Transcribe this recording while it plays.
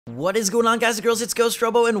What is going on, guys and girls? It's Ghost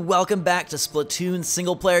Robo, and welcome back to Splatoon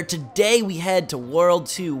single player. Today we head to World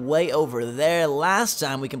 2, way over there. Last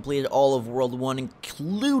time we completed all of World 1,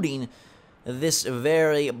 including this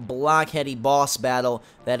very blockheady boss battle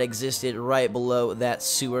that existed right below that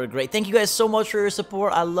sewer grate. Thank you guys so much for your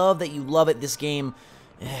support. I love that you love it. This game,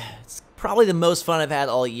 it's probably the most fun I've had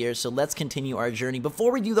all year, so let's continue our journey.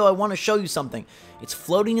 Before we do, though, I want to show you something. It's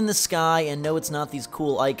floating in the sky, and no, it's not these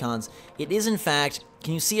cool icons. It is, in fact,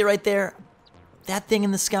 can you see it right there? That thing in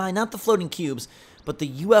the sky, not the floating cubes, but the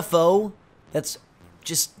UFO that's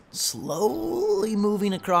just slowly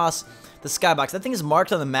moving across the skybox. That thing is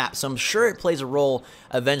marked on the map, so I'm sure it plays a role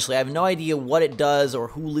eventually. I have no idea what it does or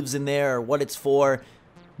who lives in there or what it's for,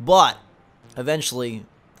 but eventually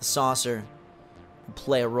the saucer will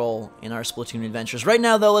play a role in our Splatoon adventures. Right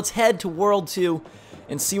now, though, let's head to World 2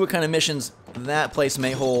 and see what kind of missions that place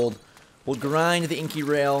may hold. We'll grind the Inky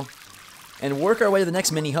Rail and work our way to the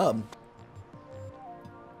next mini hub,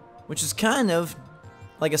 which is kind of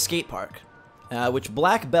like a skate park. Which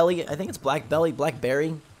Blackberry, I think it's Blackberry, the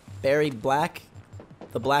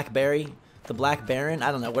Black Baron,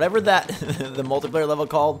 I don't know, whatever that the multiplayer level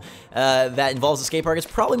called that involves a skate park is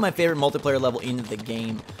probably my favorite multiplayer level in the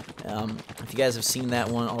game. If you guys have seen that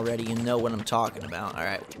one already, you know what I'm talking about. All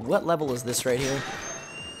right, what level is this right here?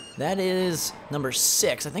 That is number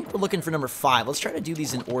 6. I think we're looking for number 5. Let's try to do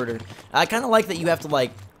these in order. I kind of like that you have to,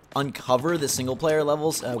 like, uncover the single-player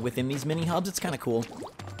levels within these mini-hubs. It's kind of cool.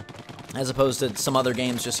 As opposed to some other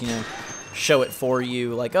games just, you know, show it for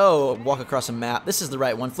you. Like, oh, walk across a map. This is the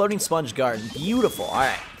right one. Floating Sponge Garden. Beautiful. All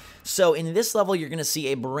right. So, in this level, you're going to see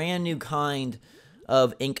a brand new kind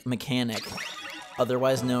of ink mechanic,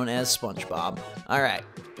 otherwise known as SpongeBob. All right.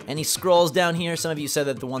 Any scrolls down here? Some of you said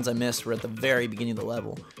that the ones I missed were at the very beginning of the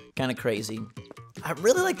level. Kind of crazy. I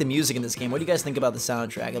really like the music in this game. What do you guys think about the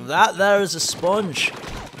soundtrack? That is a sponge.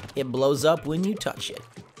 It blows up when you touch it.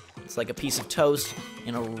 It's like a piece of toast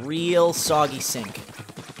in a real soggy sink.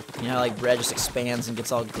 You know how like bread just expands and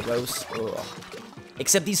gets all gross? Ugh.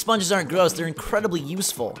 Except these sponges aren't gross. They're incredibly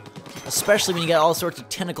useful. Especially when you got all sorts of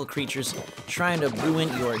tentacle creatures trying to ruin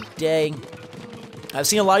your day. I've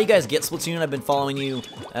seen a lot of you guys get Splatoon. I've been following you,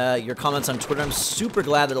 your comments on Twitter. I'm super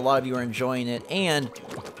glad that a lot of you are enjoying it, and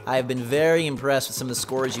I've been very impressed with some of the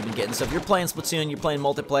scores you've been getting. So if you're playing Splatoon, you're playing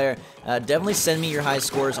multiplayer, definitely send me your high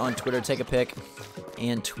scores on Twitter. Take a pic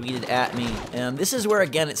and tweet it at me. This is where,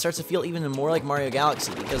 again, it starts to feel even more like Mario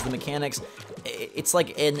Galaxy because the mechanics, it's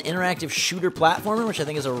like an interactive shooter platformer, which I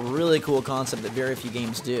think is a really cool concept that very few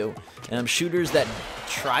games do. Shooters that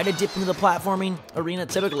try to dip into the platforming arena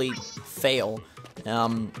typically fail.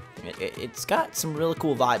 It's got some really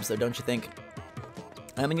cool vibes, though, don't you think?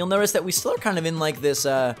 And you'll notice that we still are kind of in like this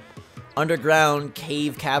underground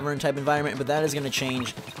cave cavern type environment, but that is going to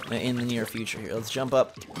change in the near future. Here, let's jump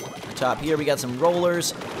up top here. We got some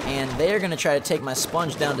rollers, and they are going to try to take my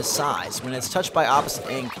sponge down to size. When it's touched by opposite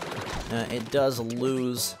ink, it does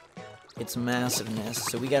lose its massiveness,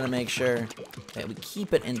 so we got to make sure that we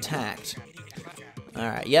keep it intact.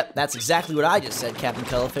 Alright, yep, that's exactly what I just said, Captain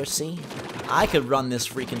Cuttlefish. See? I could run this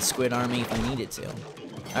freaking squid army if I needed to.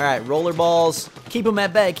 Alright, roller balls. Keep them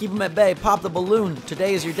at bay, keep them at bay. Pop the balloon.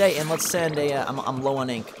 Today is your day. And let's send a, I'm low on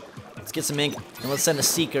ink. Let's get some ink, and let's send a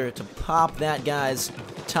seeker to pop that guy's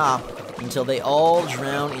top until they all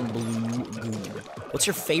drown in blue goo. What's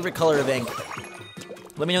your favorite color of ink?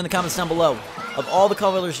 Let me know in the comments down below. Of all the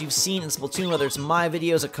colors you've seen in Splatoon, whether it's my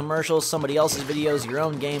videos, a commercial, somebody else's videos, your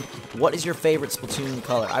own game, what is your favorite Splatoon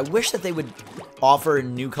color? I wish that they would offer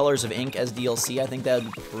new colors of ink as DLC. I think that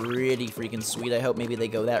would be pretty freaking sweet. I hope maybe they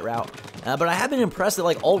go that route. But I have been impressed that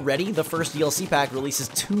like already the first DLC pack releases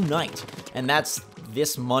tonight, and that's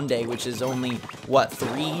this Monday, which is only, what,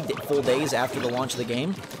 3 full days after the launch of the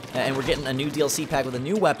game? And we're getting a new DLC pack with a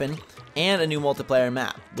new weapon and a new multiplayer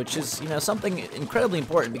map, which is, you know, something incredibly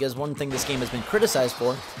important because one thing this game has been criticized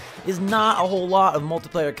for is not a whole lot of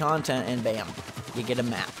multiplayer content, and bam, you get a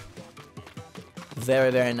map.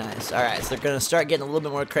 Very, very nice. Alright, so they're going to start getting a little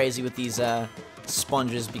bit more crazy with these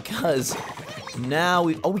sponges because now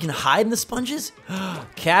we can hide in the sponges?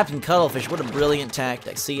 Captain Cuttlefish, what a brilliant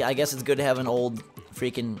tactic. See, I guess it's good to have an old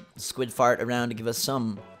freaking squid fart around to give us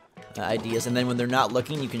some ideas, and then when they're not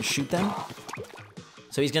looking, you can shoot them.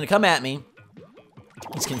 So he's going to come at me.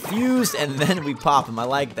 He's confused, and then we pop him. I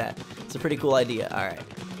like that. It's a pretty cool idea. All right.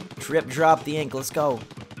 Drip, drop the ink. Let's go.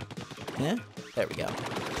 Yeah? There we go.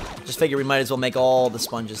 Just figure we might as well make all the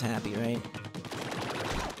sponges happy, right?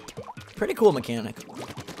 Pretty cool mechanic.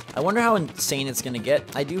 I wonder how insane it's going to get.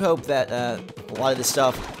 I do hope that a lot of this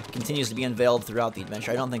stuff continues to be unveiled throughout the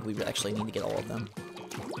adventure. I don't think we actually need to get all of them.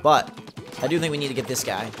 But I do think we need to get this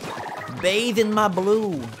guy. bathe in my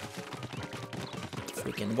blue.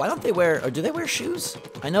 Freaking, why don't they wear, or do they wear shoes?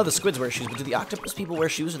 I know the squids wear shoes, but do the octopus people wear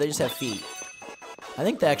shoes, or they just have feet? I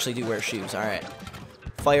think they actually do wear shoes. All right.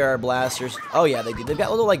 Fire our blasters. Oh, yeah, they do. They've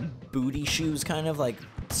got little, like, booty shoes, kind of, like,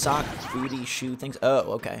 sock booty shoe things.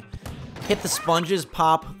 Oh, okay. Hit the sponges,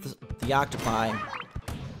 pop the octopi.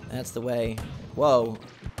 That's the way. Whoa.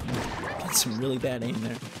 Got some really bad aim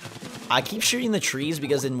there. I keep shooting the trees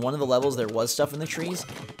because in one of the levels there was stuff in the trees,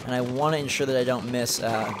 and I want to ensure that I don't miss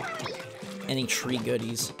any tree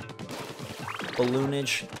goodies.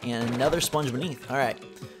 Balloonage, and another sponge beneath. All right.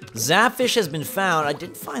 Zapfish has been found. I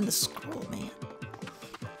didn't find the scroll, man.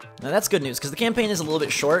 Now that's good news, because the campaign is a little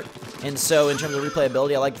bit short, and so in terms of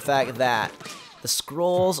replayability, I like the fact that the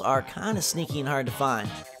scrolls are kind of sneaky and hard to find.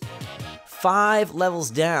 5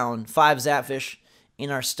 levels down, 5 Zapfish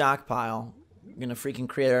in our stockpile. We're going to freaking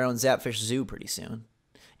create our own Zapfish zoo pretty soon.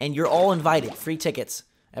 And you're all invited. Free tickets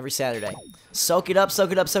every Saturday. Soak it up,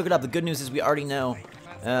 soak it up, soak it up. The good news is we already know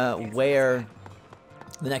where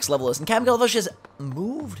the next level is. And Captain Cuttlefish has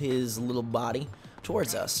moved his little body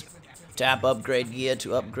towards us. Tap upgrade gear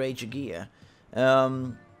to upgrade your gear.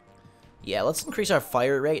 Yeah, let's increase our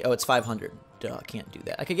fire rate. Oh, it's 500. Duh, can't do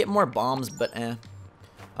that. I could get more bombs, but I'm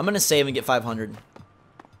going to save and get 500.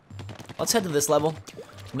 Let's head to this level.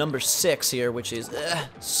 Number 6 here, which is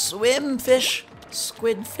swim fish.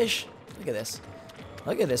 Squid fish. Look at this.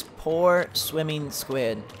 Look at this poor swimming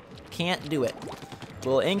squid. Can't do it.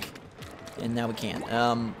 We'll ink, and now we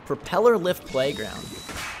can. Propeller lift playground.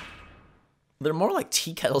 They're more like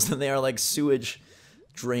tea kettles than they are like sewage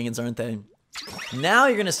drains, aren't they? Now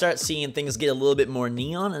you're going to start seeing things get a little bit more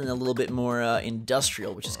neon and a little bit more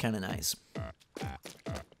industrial, which is kind of nice.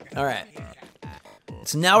 All right.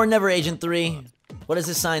 So now or never, Agent 3. What does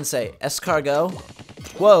this sign say? Escargot?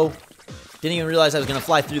 Whoa. Didn't even realize I was going to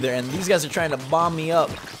fly through there, and these guys are trying to bomb me up.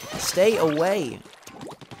 Stay away.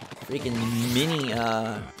 Freaking mini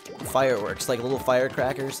fireworks, like little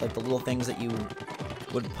firecrackers, like the little things that you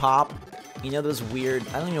would pop. You know those weird,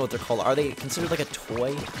 I don't even know what they're called. Are they considered like a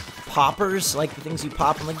toy? Poppers, like the things you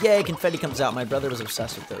pop. I'm like, yay, confetti comes out. My brother was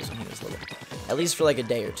obsessed with those when he was little. At least for like a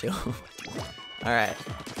day or two. Alright.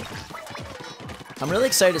 I'm really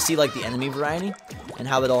excited to see like the enemy variety and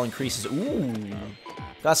how that all increases. Ooh.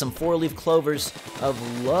 Got some 4-leaf clovers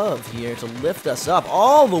of love here to lift us up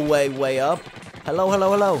all the way up. Hello,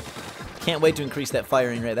 hello, hello. Can't wait to increase that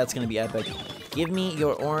firing rate. That's going to be epic. Give me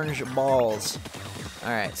your orange balls.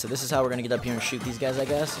 Alright, so this is how we're going to get up here and shoot these guys, I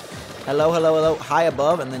guess. Hello, hello, hello. High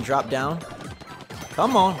above and then drop down.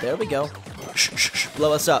 Come on. There we go. Shh, shh, shh.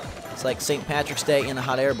 Blow us up. It's like St. Patrick's Day in a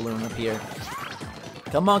hot air balloon up here.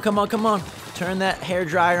 Come on, come on, come on. Turn that hair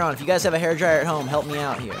dryer on. If you guys have a hair dryer at home, help me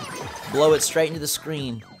out here. Blow it straight into the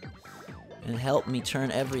screen. And help me turn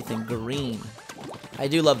everything green. I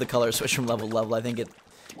do love the color switch from level to level. I think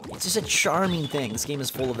it's just a charming thing. This game is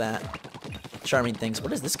full of that. Charming things.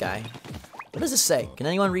 What is this guy? What does this say? Can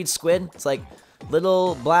anyone read Squid? It's like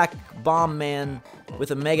little black bomb man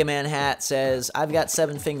with a Mega Man hat says, I've got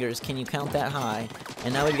 7 fingers. Can you count that high?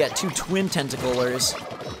 And now we've got 2 twin tentaclers.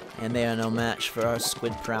 And they are no match for our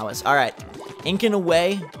squid prowess. Alright. Inking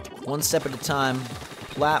away. One step at a time.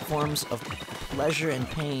 Platforms of pleasure and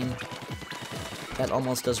pain. That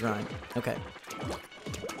almost does rhyme. Okay.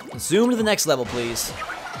 Zoom to the next level, please.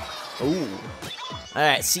 Ooh.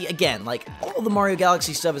 Alright, see, again, like, all the Mario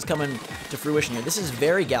Galaxy stuff is coming to fruition here. This is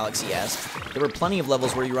very Galaxy-esque. There were plenty of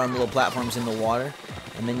levels where you run little platforms in the water,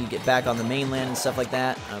 and then you get back on the mainland and stuff like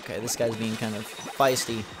that. Okay, this guy's being kind of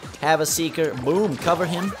feisty. Have a seeker. Boom, cover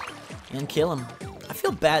him, and kill him. I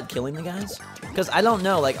feel bad killing the guys, because I don't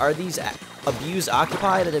know, like, are these abused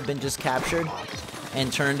octopi that have been just captured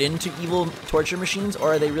and turned into evil torture machines,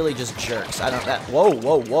 or are they really just jerks? I don't, whoa,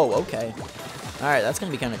 whoa, whoa, okay. Alright, that's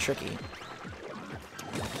gonna be kind of tricky.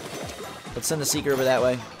 Let's send the seeker over that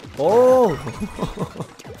way. Oh!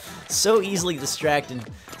 So easily distracted,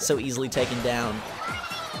 so easily taken down.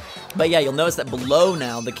 But yeah, you'll notice that below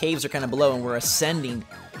now, the caves are kind of below, and we're ascending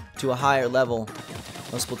to a higher level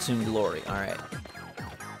of Splatoon glory. Alright.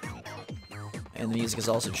 And the music has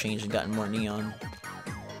also changed and gotten more neon.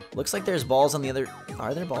 Looks like there's balls on the other...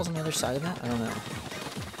 Are there balls on the other side of that? I don't know.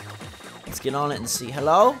 Let's get on it and see.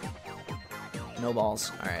 Hello? No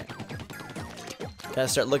balls. Alright. Gotta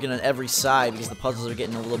start looking at every side because the puzzles are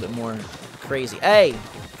getting a little bit more crazy. Hey!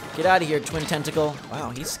 Get out of here, twin tentacle.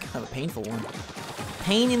 Wow, he's kind of a painful one.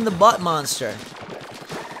 Pain in the butt monster.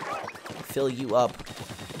 Fill you up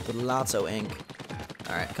with lots of ink.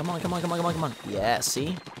 Alright, come on, come on, come on, come on, come on. Yeah,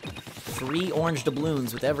 see? 3 orange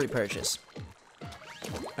doubloons with every purchase.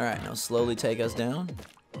 Alright, now slowly take us down.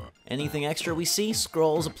 Anything extra we see?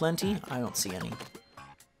 Scrolls aplenty? I don't see any.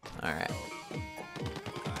 Alright.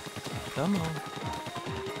 Come on.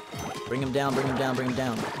 Bring him down, bring him down, bring him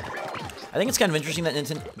down. I think it's kind of interesting that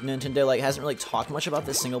Nintendo like hasn't really talked much about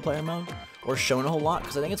this single player mode or shown a whole lot,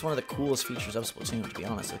 because I think it's one of the coolest features of Splatoon, to be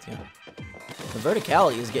honest with you. The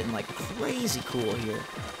verticality is getting like crazy cool here.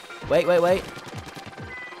 Wait, wait, wait.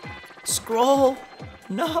 Scroll!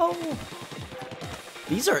 No!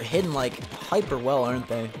 These are hidden like hyper well, aren't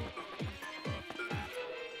they?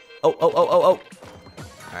 Oh, oh, oh, oh, oh.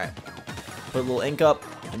 Alright. Put a little ink up,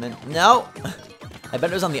 and then, no! I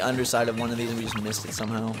bet it was on the underside of one of these and we just missed it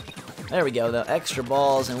somehow. There we go, though. Extra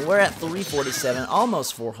balls, and we're at 347,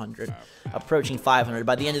 almost 400, approaching 500.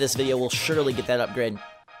 By the end of this video, we'll surely get that upgrade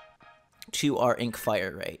to our ink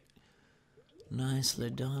fire rate. Nicely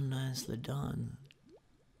done, nicely done.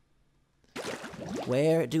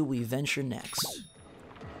 Where do we venture next?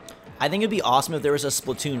 I think it'd be awesome if there was a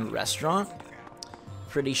Splatoon restaurant.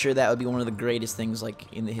 Pretty sure that would be one of the greatest things,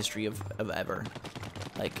 like, in the history of ever.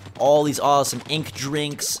 Like, all these awesome ink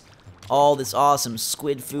drinks, all this awesome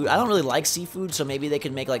squid food. I don't really like seafood, so maybe they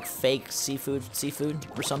could make, like, fake seafood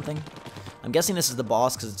or something. I'm guessing this is the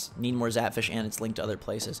boss because it's need more Zapfish and it's linked to other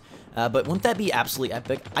places. But wouldn't that be absolutely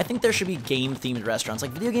epic? I think there should be game-themed restaurants.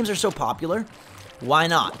 Like, video games are so popular. Why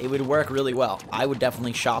not? It would work really well. I would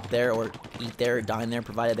definitely shop there or eat there or dine there,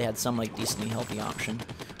 provided they had some, like, decently healthy option.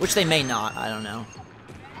 Which they may not. I don't know.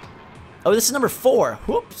 Oh, this is number 4.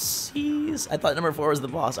 Whoopsies. I thought number 4 was the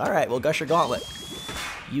boss. Alright, well, Gusher Gauntlet.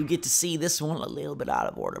 You get to see this one a little bit out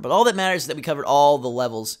of order. But all that matters is that we covered all the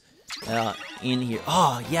levels in here.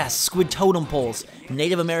 Oh, yes, squid totem poles.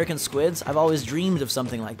 Native American squids. I've always dreamed of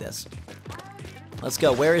something like this. Let's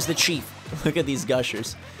go. Where is the chief? Look at these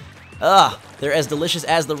gushers. They're as delicious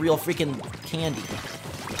as the real freaking candy.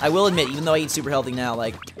 I will admit, even though I eat super healthy now,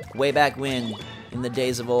 like, way back when, in the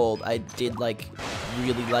days of old, I did, like,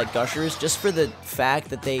 really like gushers, just for the fact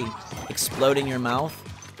that they explode in your mouth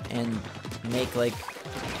and make, like,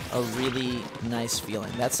 a really nice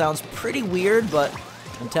feeling. That sounds pretty weird, but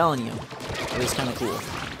I'm telling you, it was kind of cool.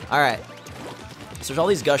 Alright, so there's all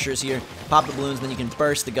these gushers here. Pop the balloons, then you can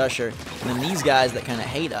burst the gusher, and then these guys that kind of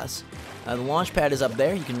hate us. The launch pad is up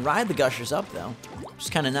there. You can ride the gushers up, though, which is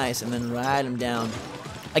kind of nice, and then ride them down.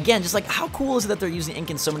 Again, just like, how cool is it that they're using ink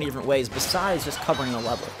in so many different ways besides just covering a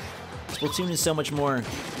level? Splatoon is so much more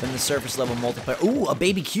than the surface level multiplayer. Ooh, a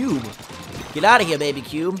baby cube. Get out of here, baby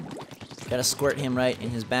cube. Gotta squirt him right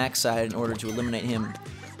in his backside in order to eliminate him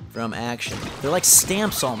from action. They're like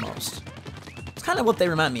stamps almost. It's kind of what they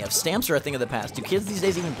remind me of. Stamps are a thing of the past. Do kids these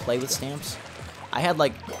days even play with stamps? I had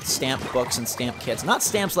like stamp books and stamp kits. Not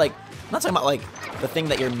stamps like, I'm not talking about like the thing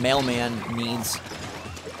that your mailman needs.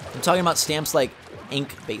 I'm talking about stamps like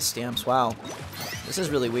ink-based stamps. Wow. This is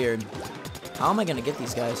really weird. How am I going to get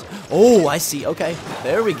these guys? Oh, I see. Okay.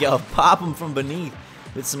 There we go. Pop them from beneath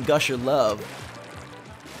with some gusher love.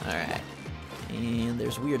 Alright. And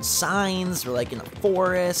there's weird signs. We're like in a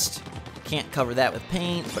forest. Can't cover that with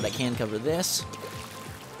paint, but I can cover this.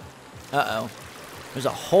 Uh-oh. There's a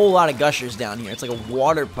whole lot of gushers down here. It's like a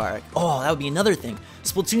water park. Oh, that would be another thing.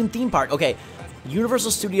 Splatoon theme park. Okay.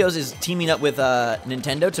 Universal Studios is teaming up with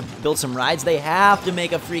Nintendo to build some rides. They have to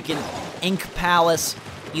make a freaking Ink Palace,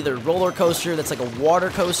 either roller coaster that's like a water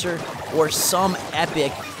coaster or some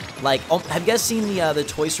epic, like, oh, have you guys seen the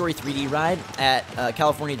Toy Story 3D ride at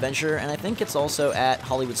California Adventure? And I think it's also at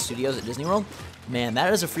Hollywood Studios at Disney World. Man,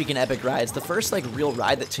 that is a freaking epic ride. It's the first like real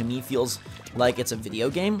ride that to me feels like it's a video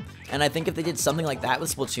game. And I think if they did something like that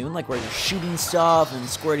with Splatoon, like where you're shooting stuff and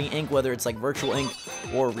squirting ink, whether it's like virtual ink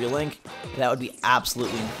or real ink, that would be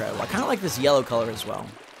absolutely incredible. I kind of like this yellow color as well.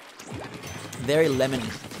 Very lemony.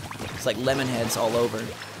 It's like lemon heads all over.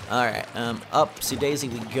 Alright, upsy daisy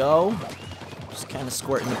we go. Just kind of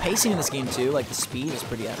squirting. The pacing in this game too, like the speed is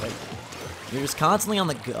pretty epic. You're just constantly on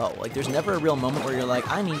the go. Like, there's never a real moment where you're like,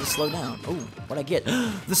 I need to slow down. Oh, what'd I get?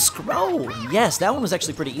 The scroll! Yes, that one was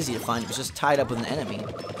actually pretty easy to find. It was just tied up with an enemy. Now,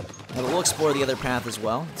 but we'll explore the other path as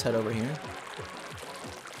well. Let's head over here.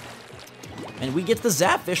 And we get the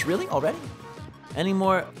Zapfish, really? Already? Any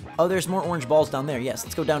more? Oh, there's more orange balls down there. Yes,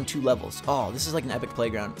 let's go down 2 levels. Oh, this is like an epic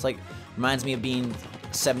playground. It's like, reminds me of being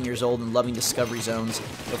 7 years old and loving Discovery Zones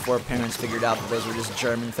before parents figured out that those were just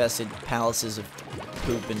germ-infested palaces of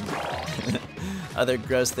poop and other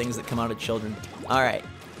gross things that come out of children. Alright,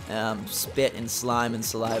 spit and slime and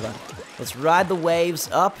saliva. Let's ride the waves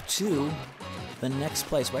up to the next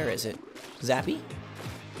place. Where is it? Zappy?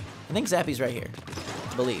 I think Zappy's right here,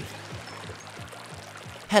 I believe.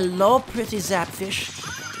 Hello, pretty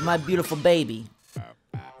Zapfish, my beautiful baby.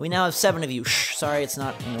 We now have 7 of you. Shh, sorry, it's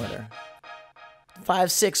not in order.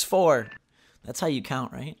 5, 6, 4. That's how you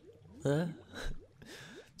count, right?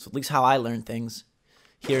 That's at least how I learn things.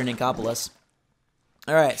 here in Inkopolis.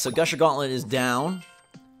 Alright, so Gusher Gauntlet is down.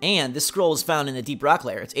 And this scroll was found in a deep rock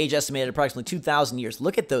layer. Its age estimated approximately 2,000 years.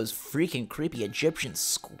 Look at those freaking creepy Egyptian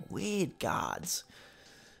squid gods.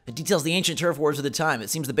 It details the ancient turf wars of the time. It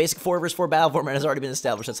seems the basic 4 vs 4 battle format has already been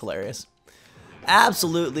established. That's hilarious.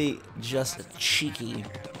 Absolutely just cheeky,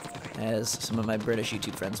 as some of my British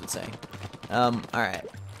YouTube friends would say. Alright.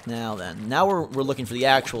 Now then. Now we're looking for the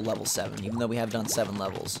actual level 7, even though we have done 7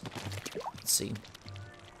 levels. Let's see.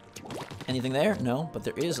 Anything there? No, but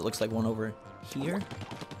there is. It looks like one over here.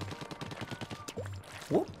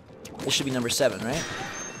 Whoop. This should be number 7, right?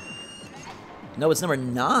 No, it's number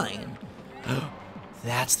 9.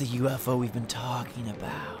 That's the UFO we've been talking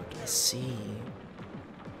about. I see.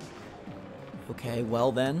 Okay,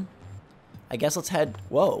 well then. I guess let's head...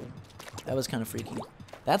 Whoa. That was kind of freaky.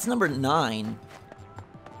 That's number 9.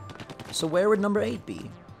 So where would number 8 be?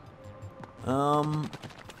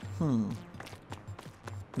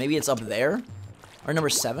 Maybe it's up there? Or number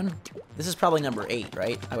 7? This is probably number 8,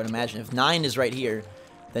 right? I would imagine. If 9 is right here,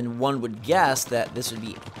 then one would guess that this would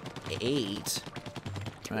be 8.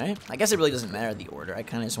 Right? I guess it really doesn't matter the order. I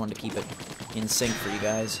kind of just wanted to keep it in sync for you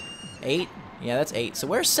guys. 8? Yeah, that's 8. So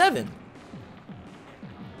where's 7?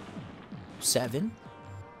 7?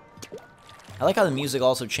 I like how the music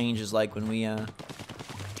also changes, like when we,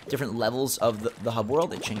 different levels of the hub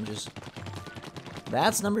world, it changes.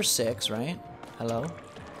 That's number 6, right? Hello?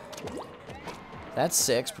 That's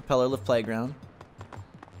 6, Propeller Lift Playground.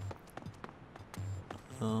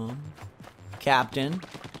 Captain.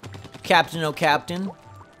 Captain, oh Captain.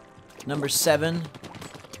 Number 7.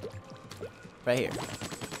 Right here.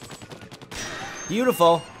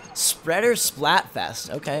 Beautiful. Spreader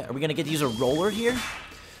Splatfest. Okay, are we gonna get to use a roller here?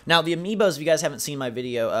 Now, the amiibos, if you guys haven't seen my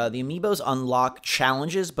video, the amiibos unlock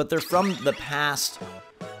challenges, but they're from the past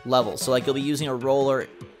level. So, like, you'll be using a roller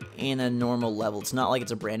in a normal level. It's not like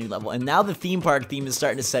it's a brand new level. And now the theme park theme is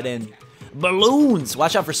starting to set in. Balloons!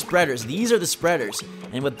 Watch out for spreaders. These are the spreaders.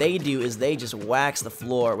 And what they do is they just wax the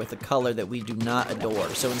floor with a color that we do not adore.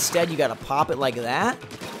 So instead, you gotta pop it like that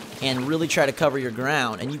and really try to cover your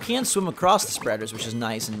ground. And you can swim across the spreaders, which is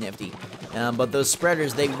nice and nifty. But those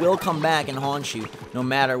spreaders, they will come back and haunt you no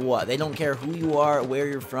matter what. They don't care who you are, where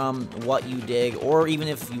you're from, what you dig, or even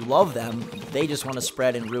if you love them, they just want to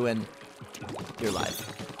spread and ruin your life.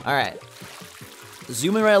 Alright.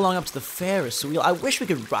 Zooming right along up to the Ferris wheel. I wish we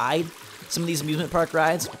could ride some of these amusement park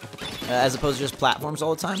rides as opposed to just platforms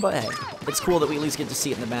all the time, but hey, it's cool that we at least get to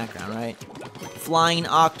see it in the background, right? Flying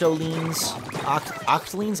octolines.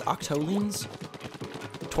 Octolines?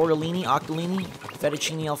 Tortellini, octolini,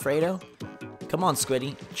 fettuccine alfredo. Come on,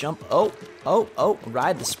 Squiddy. Jump. Oh,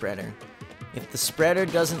 ride the spreader. If the spreader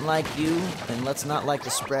doesn't like you, then let's not like the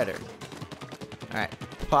spreader. Alright.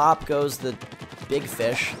 Pop goes the big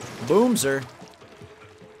fish. Boomser.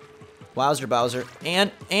 Wowzer Bowser.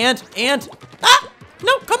 And. Ah!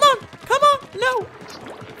 No, come on, no.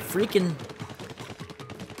 Freaking.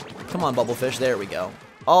 Come on, Bubblefish. There we go.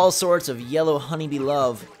 All sorts of yellow honeybee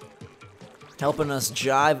love. Helping us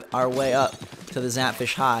jive our way up to the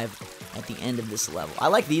Zapfish Hive at the end of this level. I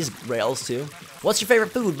like these rails, too. What's your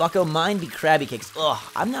favorite food, Bucko? Mine be Krabby Cakes. Ugh,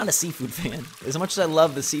 I'm not a seafood fan. As much as I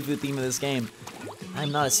love the seafood theme of this game,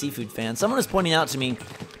 I'm not a seafood fan. Someone is pointing out to me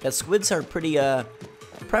that squids are pretty,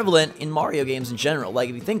 prevalent in Mario games in general. Like,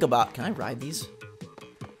 if you think about... Can I ride these?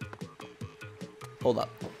 Hold up.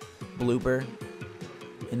 Blooper.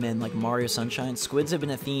 And then, like, Mario Sunshine. Squids have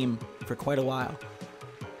been a theme for quite a while.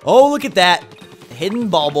 Oh, look at that! Hidden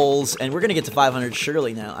baubles. And we're gonna get to 500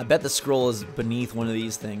 surely now. I bet the scroll is beneath one of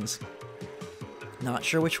these things. Not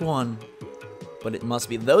sure which one, but it must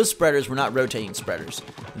be. Those spreaders were not rotating spreaders.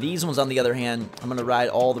 These ones, on the other hand, I'm gonna ride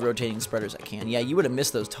all the rotating spreaders I can. Yeah, you would have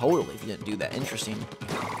missed those totally if you didn't do that. Interesting.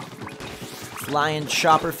 Flying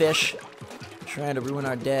chopper fish. Trying to ruin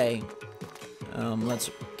our day. Let's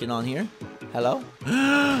get on here. Hello?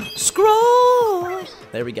 Scroll!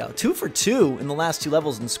 There we go. 2 for 2 in the last 2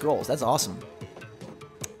 levels in scrolls. That's awesome.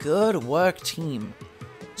 Good work, team.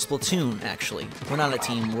 Splatoon, actually. We're not a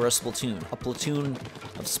team, we're a Splatoon. A platoon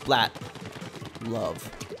of splat love.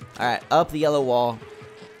 Alright, up the yellow wall.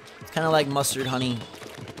 It's kind of like mustard, honey,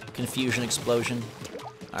 confusion, explosion.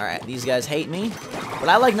 Alright, these guys hate me. But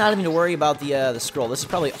I like not having to worry about the scroll. This is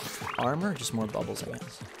probably armor, just more bubbles, I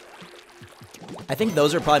guess. I think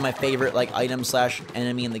those are probably my favorite, like, item slash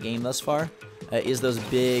enemy in the game thus far. Is those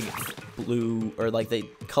big blue, or like the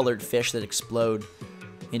colored fish that explode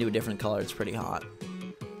into a different color. It's pretty hot.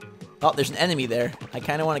 Oh, there's an enemy there. I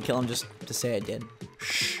kind of want to kill him just to say I did.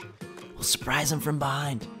 Shh. We'll surprise him from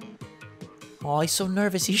behind. Oh, he's so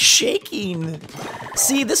nervous. He's shaking.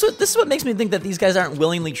 See, this is what makes me think that these guys aren't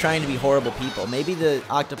willingly trying to be horrible people. Maybe the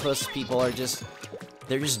octopus people are just...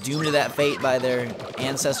 They're just doomed to that fate by their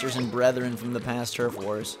ancestors and brethren from the past turf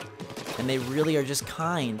wars. And they really are just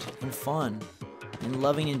kind and fun and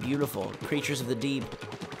loving and beautiful creatures of the deep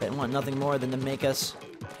that want nothing more than to make us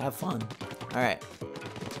have fun. Alright.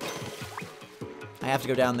 I have to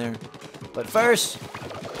go down there. But first...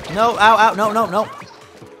 No, ow, ow, no, no, no.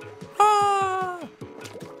 Ah!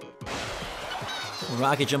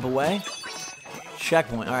 Rocket jump away.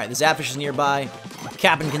 Checkpoint. Alright, the Zapfish is nearby.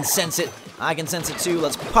 Captain can sense it. I can sense it too.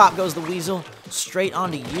 Let's pop goes the weasel. Straight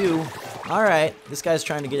onto you. Alright, this guy's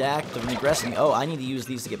trying to get active and aggressive. Oh, I need to use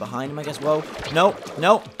these to get behind him, I guess. Whoa. No,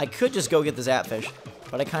 no. I could just go get the Zapfish,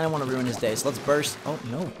 but I kind of want to ruin his day. So let's burst. Oh,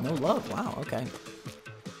 no, no love. Wow, okay.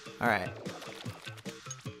 Alright.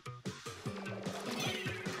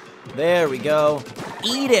 There we go.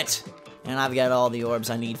 Eat it! And I've got all the orbs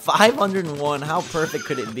I need. 501. How perfect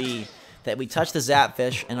could it be that we touch the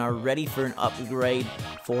Zapfish and are ready for an upgrade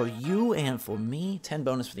for you and for me? 10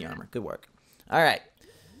 bonus for the armor. Good work. Alright.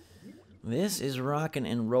 This is rockin'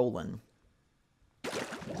 and rollin'.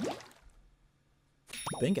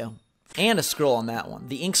 Bingo. And a scroll on that one.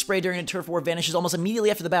 The ink spray during a turf war vanishes almost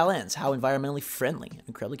immediately after the battle ends. How environmentally friendly.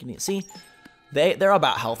 Incredibly convenient. See? They're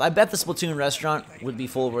about health. I bet the Splatoon restaurant would be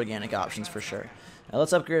full of organic options for sure. Now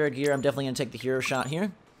let's upgrade our gear. I'm definitely going to take the hero shot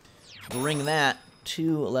here. Bring that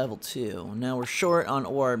to level 2. Now we're short on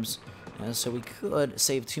orbs, so we could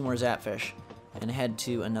save 2 more Zapfish and head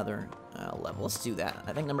to another level. Let's do that.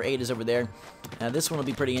 I think number 8 is over there. This one will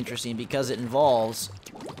be pretty interesting because it involves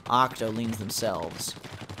octolings themselves.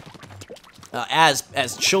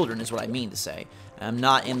 As children is what I mean to say. I'm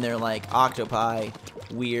not in their like octopi,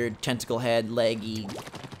 weird tentacle head, leggy,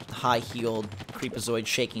 high-heeled, creepazoid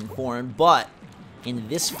shaking form, but in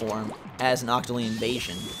this form as an octoling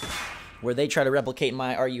invasion, where they try to replicate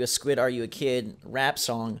my "Are you a squid? Are you a kid?" rap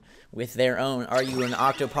song with their own "Are you an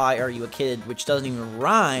octopi? Are you a kid?" which doesn't even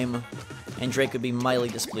rhyme, and Drake would be mightily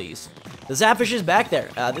displeased. The Zapfish is back there.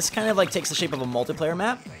 This kind of like takes the shape of a multiplayer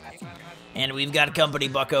map. And we've got company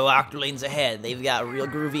bucko octolings ahead. They've got real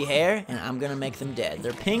groovy hair, and I'm gonna make them dead.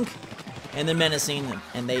 They're pink, and they're menacing,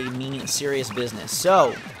 and they mean serious business.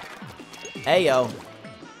 So, hey yo,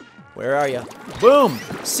 where are you? Boom!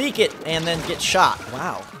 Seek it, and then get shot.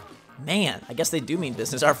 Wow. Man, I guess they do mean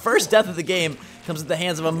business. Our first death of the game comes at the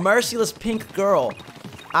hands of a merciless pink girl.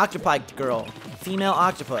 Octopi girl. Female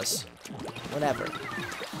octopus. Whatever.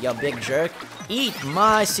 Yo, big jerk. Eat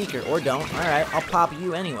my seeker, or don't. Alright, I'll pop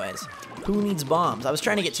you anyways. Who needs bombs? I was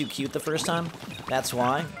trying to get too cute the first time. That's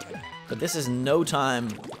why. But this is no time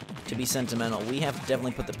to be sentimental. We have to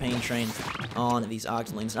definitely put the pain train on these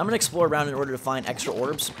octolings. I'm going to explore around in order to find extra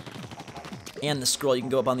orbs. And the scroll. You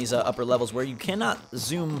can go up on these upper levels where you cannot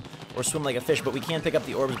zoom or swim like a fish, but we can pick up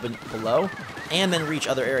the orbs below and then reach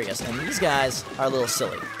other areas. And these guys are a little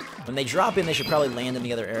silly. When they drop in, they should probably land in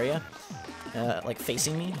the other area. Like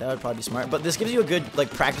facing me, that would probably be smart. But this gives you a good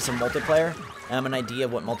like practice of multiplayer, an idea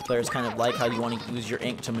of what multiplayer is kind of like, how you want to use your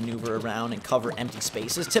ink to maneuver around and cover empty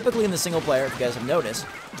spaces. Typically in the single player, if you guys have noticed,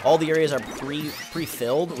 all the areas are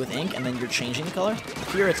pre-filled with ink, and then you're changing the color.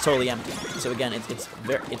 Here, it's totally empty. So again,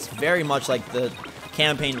 it's very much like the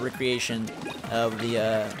campaign recreation of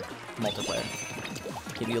the multiplayer.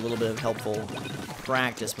 Give you a little bit of helpful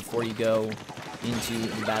practice before you go into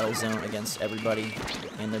the battle zone against everybody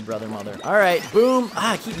and their brother mother. Alright, boom!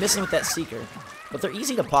 I keep missing with that seeker. But they're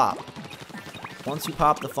easy to pop. Once you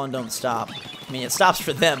pop, the fun don't stop. I mean, it stops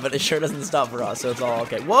for them, but it sure doesn't stop for us, so it's all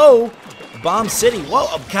okay. Whoa! Bomb City! Whoa!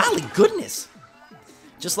 Oh, golly goodness!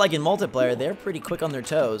 Just like in multiplayer, they're pretty quick on their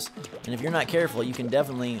toes. And if you're not careful, you can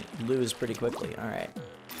definitely lose pretty quickly. Alright.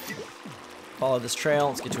 Follow this trail.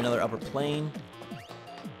 Let's get to another upper plane.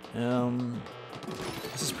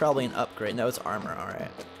 This is probably an upgrade. No, it's armor.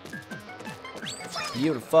 Alright.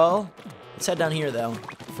 Beautiful. Let's head down here, though.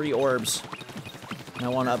 Free orbs. And I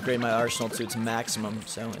want to upgrade my arsenal to its maximum,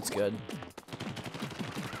 so it's good.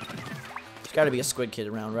 There's got to be a squid kid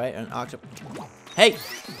around, right? An octopus. Hey!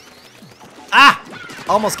 Ah!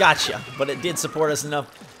 Almost got you, but it did support us enough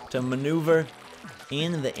to maneuver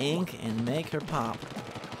in the ink and make her pop.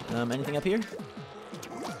 Anything up here?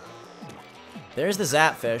 There's the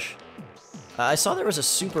Zapfish. I saw there was a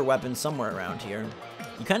super weapon somewhere around here.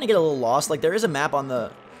 You kind of get a little lost. Like, there is a map on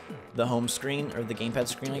the home screen, or the gamepad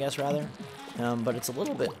screen, I guess, rather. But it's a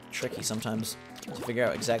little bit tricky sometimes to figure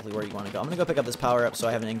out exactly where you want to go. I'm going to go pick up this power-up so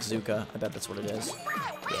I have an Inkzuka. I bet that's what it is.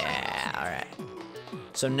 Yeah, alright.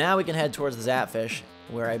 So now we can head towards the Zapfish,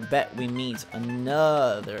 where I bet we meet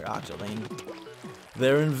another octoling.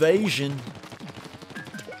 Their invasion.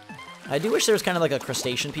 I do wish there was kind of like a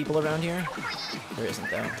crustacean people around here. There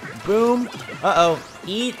isn't though. Boom. Uh-oh.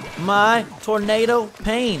 Eat my tornado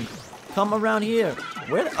pain. Come around here.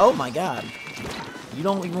 Where the, oh my god. You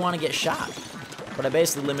don't even want to get shot. But I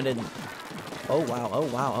basically limited. Oh wow, oh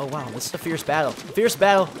wow, oh wow. This is a fierce battle. Fierce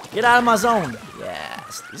battle. Get out of my zone.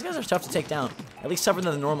 Yes. These guys are tough to take down. At least tougher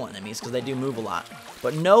than the normal enemies because they do move a lot.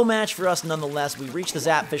 But no match for us nonetheless. We reach the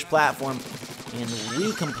Zapfish platform and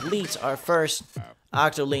we complete our first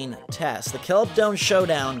Octoling test. The Kelpstone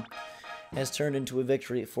Showdown has turned into a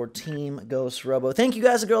victory for Team Ghost Robo. Thank you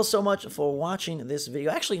guys and girls so much for watching this video.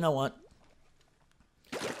 Actually, you know what?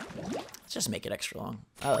 Let's just make it extra long.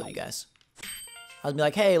 I love you guys. I'll be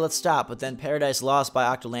like, hey, let's stop. But then Paradise Lost by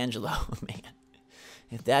Octolangelo. Man,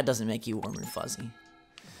 if that doesn't make you warm and fuzzy,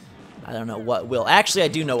 I don't know what will. Actually, I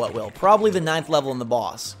do know what will. Probably the 9th level in the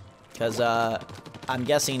boss. Because I'm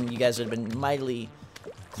guessing you guys would have been mightily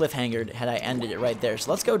cliffhangered had I ended it right there. So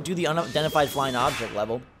let's go do the unidentified flying object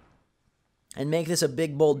level and make this a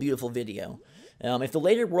big, bold, beautiful video. If the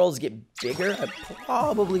later worlds get bigger, I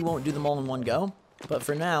probably won't do them all in one go. But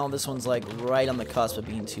for now, this one's like right on the cusp of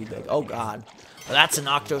being too big. Oh god. That's an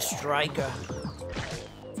Octo Striker.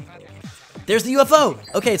 There's the UFO!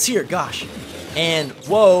 Okay, it's here, gosh. And,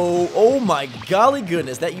 whoa, oh my golly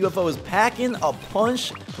goodness, that UFO is packing a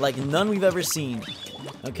punch like none we've ever seen.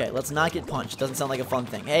 Okay, let's not get punched. Doesn't sound like a fun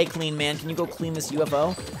thing. Hey, clean man, can you go clean this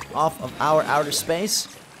UFO off of our outer space?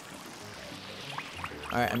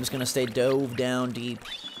 Alright, I'm just gonna stay dove down deep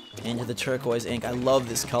into the turquoise ink. I love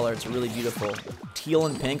this color, it's really beautiful. Teal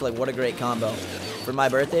and pink, like what a great combo. For my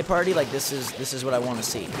birthday party, like this is what I want to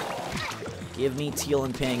see. Give me teal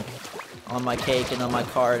and pink on my cake and on my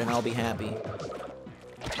card and I'll be happy.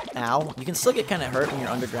 Ow. You can still get kind of hurt when you're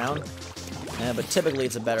underground, but typically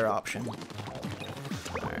it's a better option.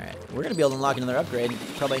 Alright, we're going to be able to unlock another upgrade,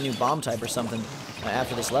 probably a new bomb type or something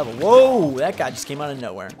after this level. Whoa, that guy just came out of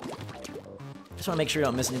nowhere. Just want to make sure you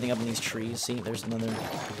don't miss anything up in these trees. See, there's another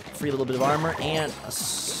free little bit of armor and a...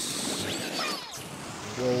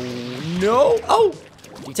 Whoa, no! Oh!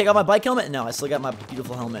 Did you take off my bike helmet? No, I still got my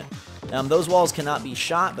beautiful helmet. Those walls cannot be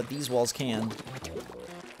shot, but these walls can.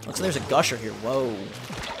 Looks like there's a gusher here. Whoa.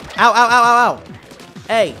 Ow, ow, ow, ow, ow!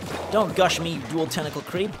 Hey, don't gush me, you dual tentacle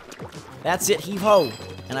creep. That's it, heave-ho.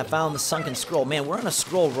 And I found the sunken scroll. Man, we're on a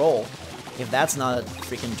scroll roll. If that's not a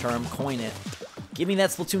freaking term, coin it. Give me that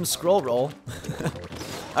Splatoon scroll roll.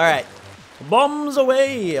 Alright. Bombs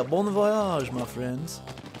away! Bon voyage, my friends.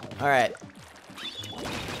 Alright.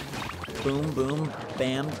 Boom, boom,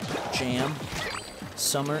 bam, jam.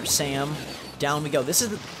 Summer, Sam. Down we go. This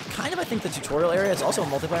is kind of, I think, the tutorial area. It's also a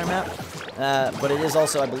multiplayer map. But it is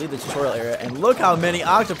also, I believe, the tutorial area. And look how many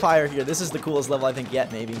octopi are here. This is the coolest level, I think,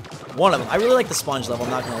 yet, maybe. One of them. I really like the sponge level,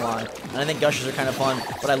 I'm not going to lie. And I think gushers are kind of fun.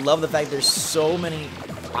 But I love the fact there's so many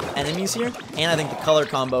enemies here, and I think the color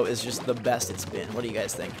combo is just the best it's been. What do you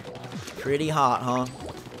guys think? Pretty hot, huh?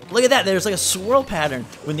 Look at that, there's like a swirl pattern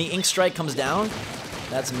when the ink strike comes down.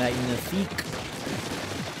 That's magnifique.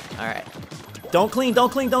 Alright. Don't clean, don't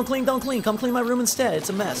clean, don't clean, don't clean. Come clean my room instead, it's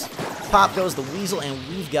a mess. Pop goes the weasel, and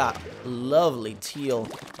we've got lovely teal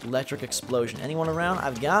electric explosion. Anyone around?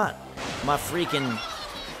 I've got my freaking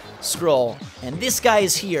scroll. And this guy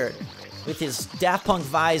is here with his Daft Punk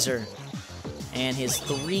visor and his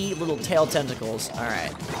 3 little tail tentacles.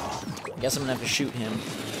 Alright. Guess I'm gonna have to shoot him.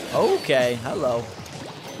 Okay, hello.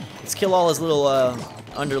 Let's kill all his little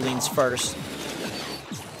underlings first.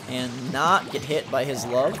 And not get hit by his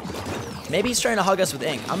love. Maybe he's trying to hug us with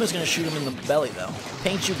ink. I'm just gonna shoot him in the belly, though.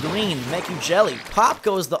 Paint you green, make you jelly. Pop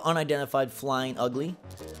goes the unidentified flying ugly.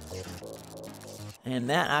 And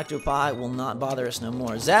that octopi will not bother us no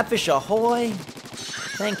more. Zapfish ahoy!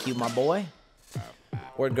 Thank you, my boy.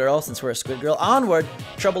 Or girl, since we're a squid girl. Onward!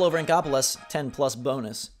 Trouble over Inkopolis, 10+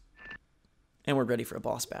 bonus. And we're ready for a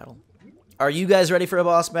boss battle. Are you guys ready for a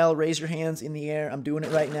boss battle? Raise your hands in the air. I'm doing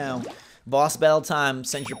it right now. Boss battle time.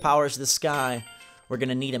 Send your powers to the sky. We're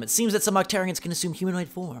gonna need them. It seems that some Octarians can assume humanoid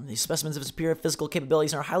form. These specimens of superior physical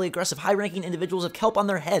capabilities are highly aggressive, high-ranking individuals with kelp on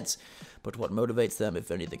their heads. But what motivates them,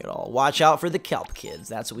 if anything at all? Watch out for the kelp kids.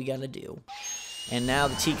 That's what we gotta do. And now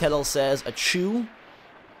the tea kettle says, a chew.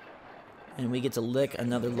 And we get to lick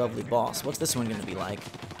another lovely boss. What's this one gonna be like?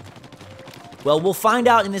 Well, we'll find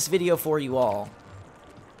out in this video for you all.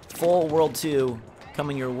 Full World 2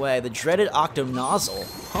 coming your way. The dreaded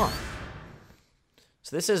Octonozzle. Huh.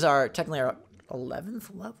 So this is technically our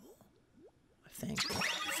 11th level? I think.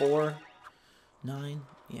 4, 9,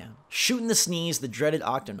 yeah. Shooting the Sneeze, the dreaded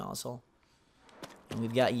Octonozzle. And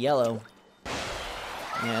we've got Yellow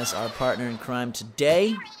as our partner in crime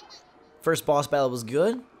today. First boss battle was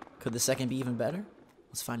good. Could the second be even better?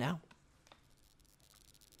 Let's find out.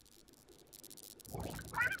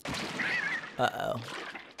 Uh-oh.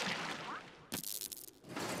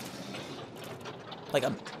 Like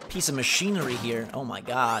a piece of machinery here. Oh my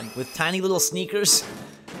god. With tiny little sneakers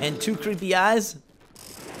and 2 creepy eyes.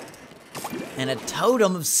 And a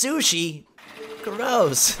totem of sushi.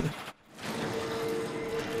 Gross.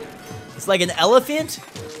 It's like an elephant,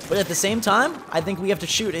 but at the same time, I think we have to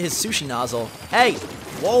shoot his sushi nozzle. Hey!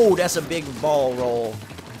 Whoa, that's a big ball roll.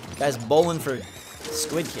 Guy's bowling for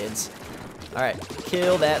squid kids. Alright,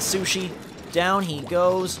 kill that sushi. Down he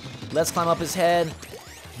goes. Let's climb up his head.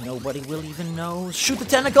 Nobody will even know. Shoot the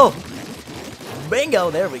tentacle!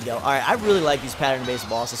 Bingo! There we go. Alright, I really like these pattern-based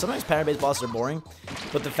bosses. Sometimes pattern-based bosses are boring,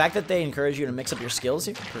 but the fact that they encourage you to mix up your skills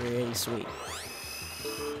here, pretty sweet.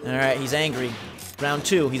 Alright, he's angry. Round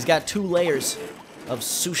 2. He's got 2 layers of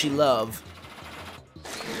sushi love.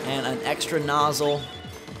 And an extra nozzle.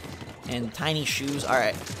 And tiny shoes.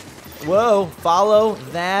 Alright. Whoa! Follow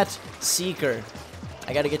that seeker.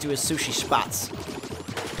 I gotta get to his sushi spots.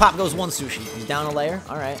 Pop goes 1 sushi. He's down a layer.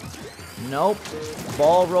 Alright. Nope.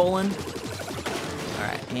 Ball rolling.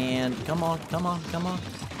 Alright. And come on. Come on. Come on.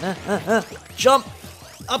 Jump!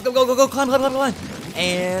 Up, go, go, go, go. Climb, climb, climb, climb.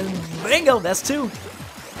 And bingo! That's 2.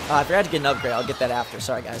 I forgot to get an upgrade. I'll get that after.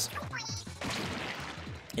 Sorry, guys.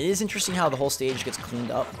 It is interesting how the whole stage gets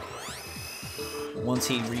cleaned up once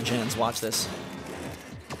he regens. Watch this.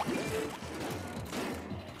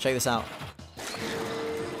 Check this out.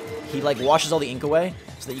 He, like, washes all the ink away.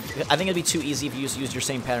 So that you, I think it'd be too easy if you used your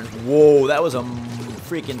same pattern. Whoa, that was a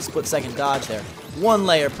freaking split-second dodge there. 1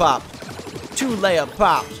 layer pop. 2 layer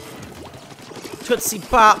pop. Tootsie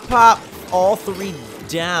pop, pop. All 3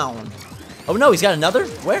 down. Oh no, he's got another?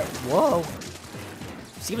 Where? Whoa.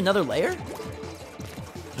 Does he have another layer?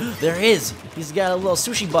 There is. He's got a little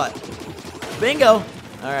sushi butt. Bingo.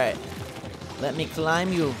 Alright. Let me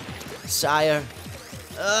climb you, sire.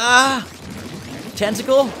 Ah!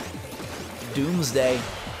 Tentacle. Doomsday.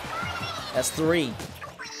 That's 3.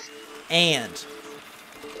 And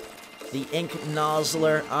the ink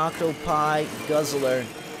nozzler, octopi guzzler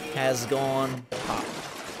has gone pop.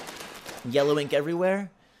 Yellow ink everywhere.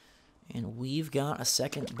 And we've got a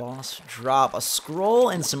second boss drop. A scroll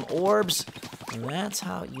and some orbs. That's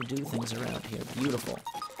how you do things around here. Beautiful.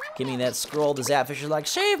 Give me that scroll. The Zapfish is like,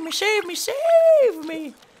 save me, save me, save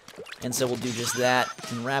me. And so we'll do just that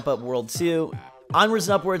and wrap up World 2. Onwards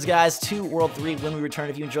and upwards, guys, to World 3 when we return.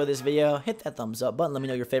 If you enjoyed this video, hit that thumbs up button. Let me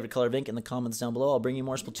know your favorite color of ink in the comments down below. I'll bring you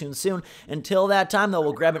more Splatoon soon. Until that time, though,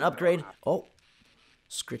 we'll grab an upgrade. Oh,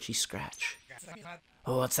 scritchy scratch.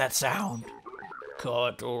 Oh, what's that sound?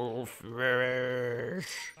 Cuttlefish.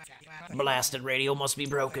 Blasted radio must be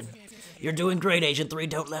broken. You're doing great, Agent 3.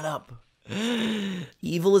 Don't let up.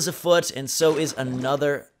 Evil is afoot, and so is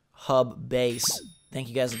another hub base. Thank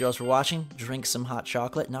you guys and girls for watching. Drink some hot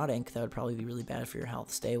chocolate. Not ink. That would probably be really bad for your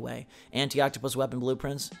health. Stay away. Anti-octopus weapon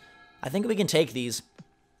blueprints. I think we can take these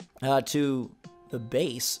to the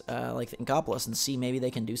base, like the Inkopolis, and see maybe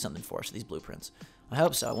they can do something for us with these blueprints. I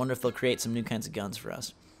hope so. I wonder if they'll create some new kinds of guns for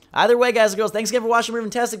us. Either way, guys and girls, thanks again for watching. Have a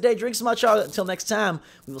fantastic day. Drink some hot chocolate. Until next time,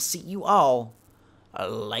 we will see you all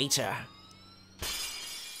later.